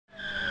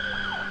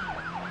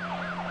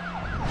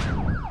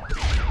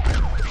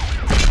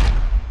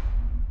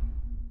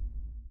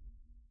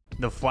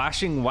The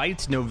Flashing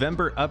Lights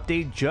November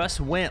update just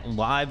went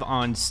live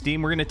on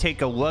Steam. We're going to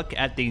take a look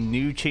at the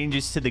new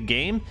changes to the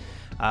game.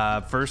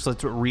 First,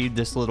 let's read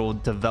this little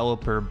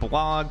developer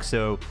blog.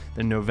 So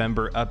the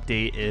November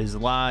update is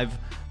live.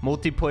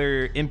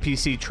 Multiplayer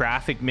NPC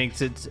traffic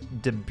makes its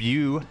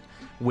debut,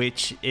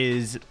 which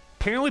is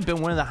apparently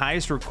been one of the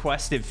highest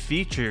requested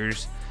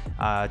features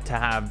to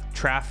have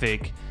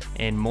traffic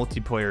in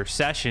multiplayer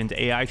sessions.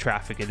 AI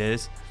traffic it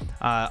is.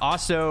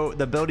 Also,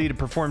 the ability to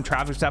perform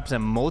traffic stops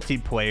in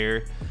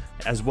multiplayer,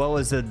 as well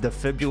as the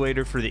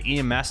defibrillator for the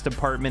EMS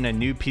department, a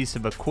new piece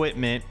of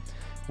equipment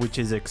which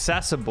is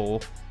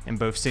accessible in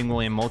both single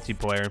and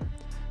multiplayer.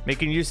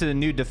 Making use of the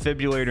new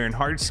defibrillator and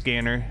heart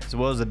scanner, as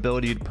well as the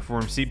ability to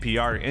perform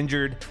CPR.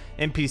 Injured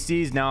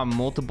NPCs now in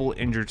multiple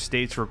injured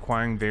states,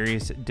 requiring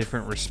various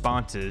different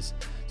responses.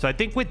 So I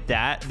think with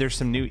that, there's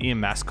some new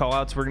EMS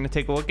callouts we're going to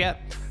take a look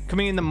at.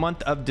 Coming in the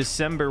month of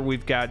December,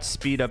 we've got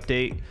speed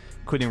update,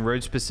 including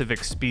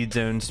road-specific speed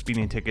zones,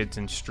 speeding tickets,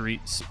 and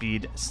street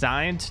speed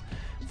signs.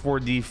 For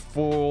the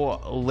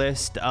full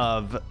list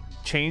of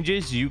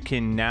changes, you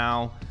can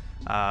now,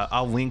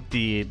 I'll link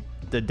the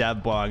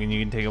dev blog and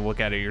you can take a look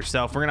at it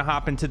yourself. We're gonna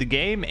hop into the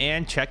game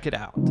and check it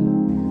out.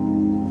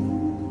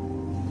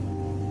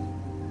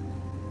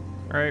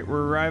 All right,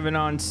 we're arriving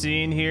on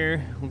scene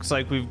here. Looks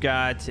like we've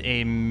got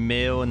a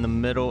male in the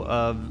middle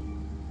of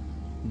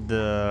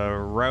the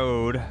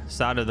road,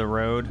 side of the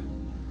road.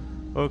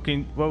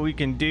 What we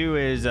can do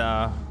is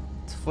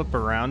let's flip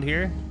around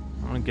here.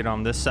 I'm gonna get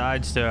on this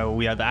side so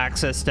we have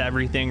access to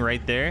everything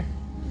right there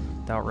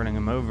without running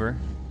him over.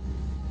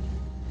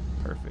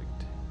 Perfect.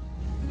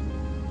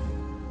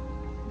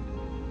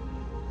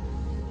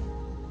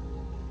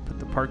 Put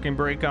the parking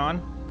brake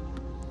on.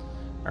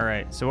 All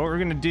right, so what we're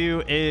gonna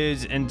do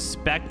is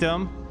inspect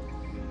them.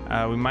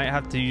 We might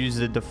have to use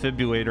the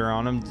defibrillator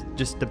on them,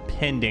 just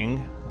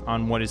depending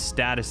on what his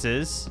status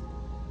is.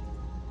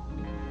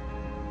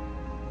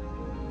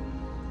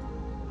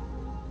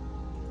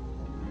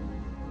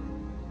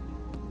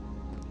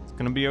 It's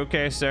gonna be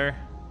okay, sir.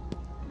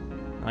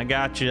 I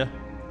got you.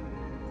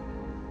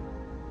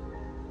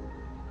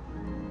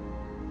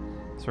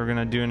 So we're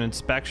gonna do an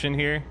inspection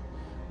here.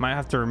 Might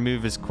have to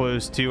remove his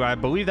clothes too. I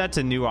believe that's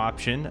a new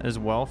option as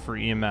well for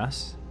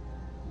EMS.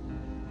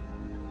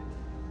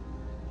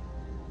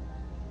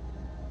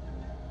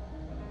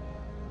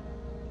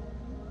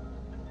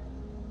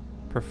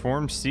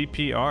 Perform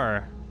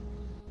CPR.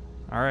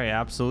 All right,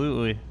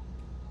 absolutely.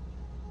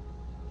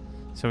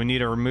 So we need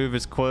to remove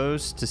his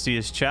clothes to see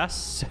his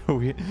chest.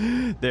 So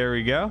there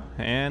we go.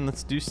 And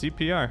let's do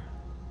CPR.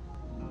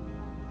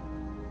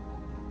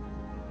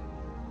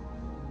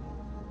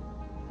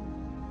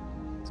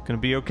 It's gonna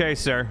be okay,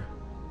 sir.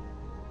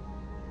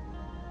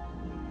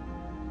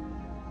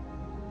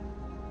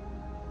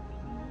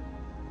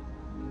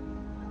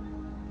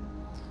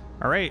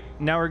 All right,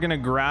 now we're gonna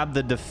grab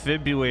the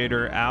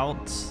defibrillator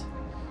out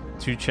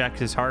to check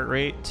his heart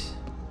rate.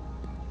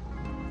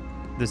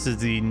 This is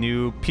the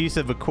new piece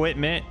of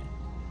equipment.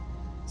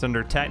 It's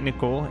under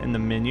technical in the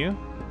menu.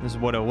 This is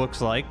what it looks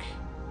like.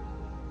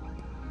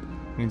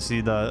 You can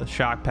see the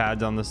shock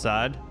pads on the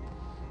side.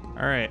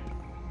 All right.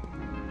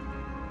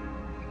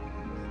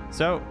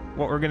 So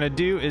what we're gonna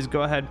do is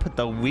go ahead and put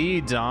the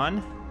leads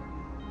on.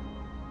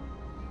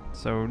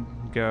 So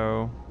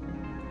go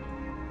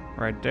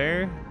right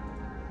there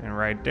and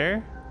right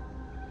there.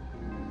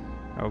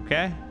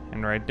 Okay,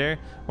 and right there.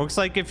 Looks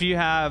like if you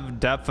have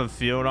depth of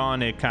field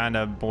on, it kind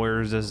of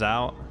blurs us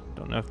out.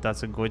 Don't know if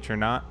that's a glitch or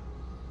not.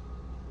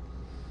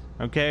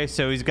 Okay,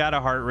 so he's got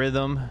a heart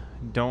rhythm.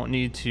 Don't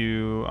need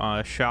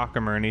to shock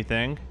him or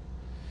anything.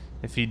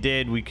 If he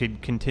did, we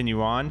could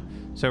continue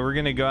on. So we're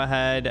gonna go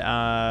ahead,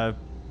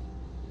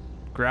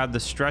 grab the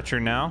stretcher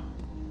now.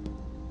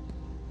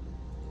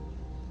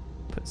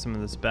 Put some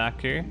of this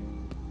back here.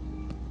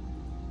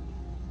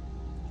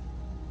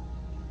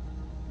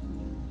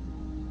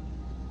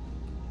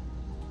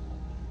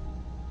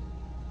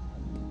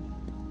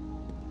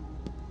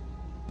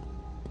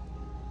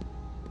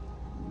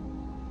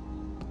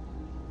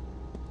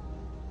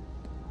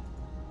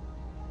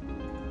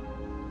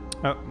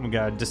 Oh, we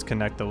gotta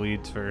disconnect the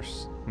leads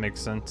first. Makes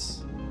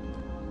sense.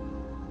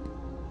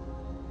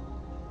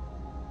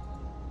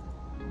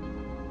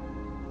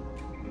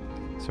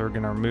 So we're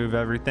gonna remove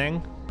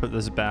everything, put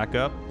this back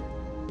up.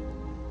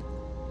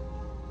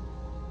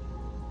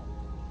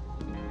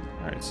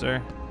 All right,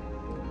 sir.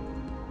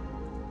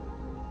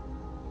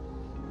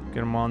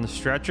 Get him on the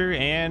stretcher,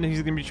 and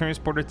he's gonna be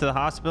transported to the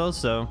hospital.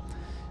 So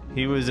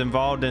he was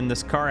involved in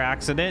this car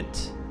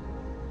accident.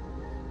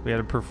 We had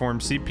to perform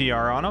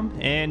CPR on him,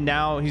 and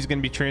now he's going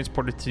to be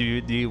transported to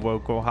the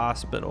local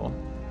hospital.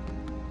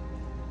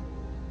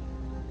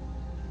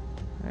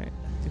 All right,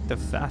 I think the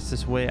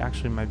fastest way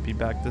actually might be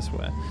back this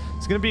way.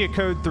 It's going to be a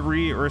code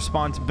 3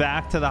 response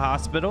back to the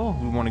hospital.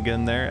 We want to get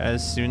him there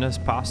as soon as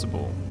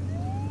possible.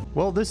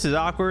 Well, this is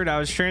awkward. I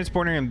was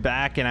transporting him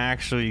back, and I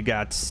actually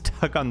got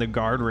stuck on the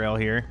guardrail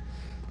here.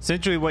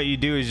 Essentially, what you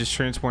do is just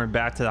transport him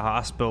back to the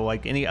hospital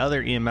like any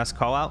other EMS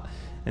call out,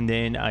 and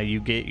then you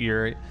get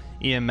your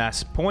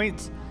EMS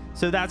points,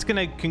 So that's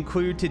going to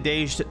conclude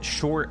today's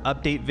short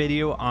update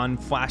video on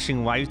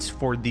flashing lights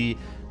for the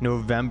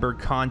November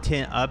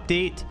content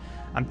update.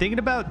 I'm thinking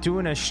about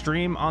doing a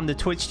stream on the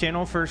Twitch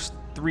channel for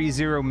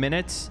 30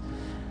 minutes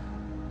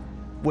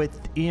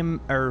with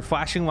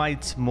flashing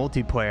lights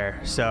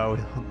multiplayer. So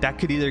that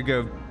could either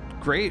go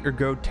great or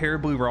go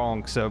terribly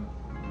wrong. So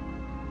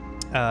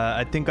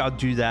I think I'll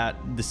do that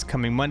this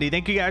coming Monday.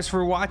 Thank you guys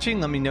for watching.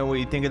 Let me know what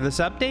you think of this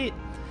update,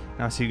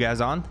 and I'll see you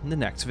guys on the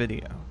next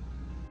video.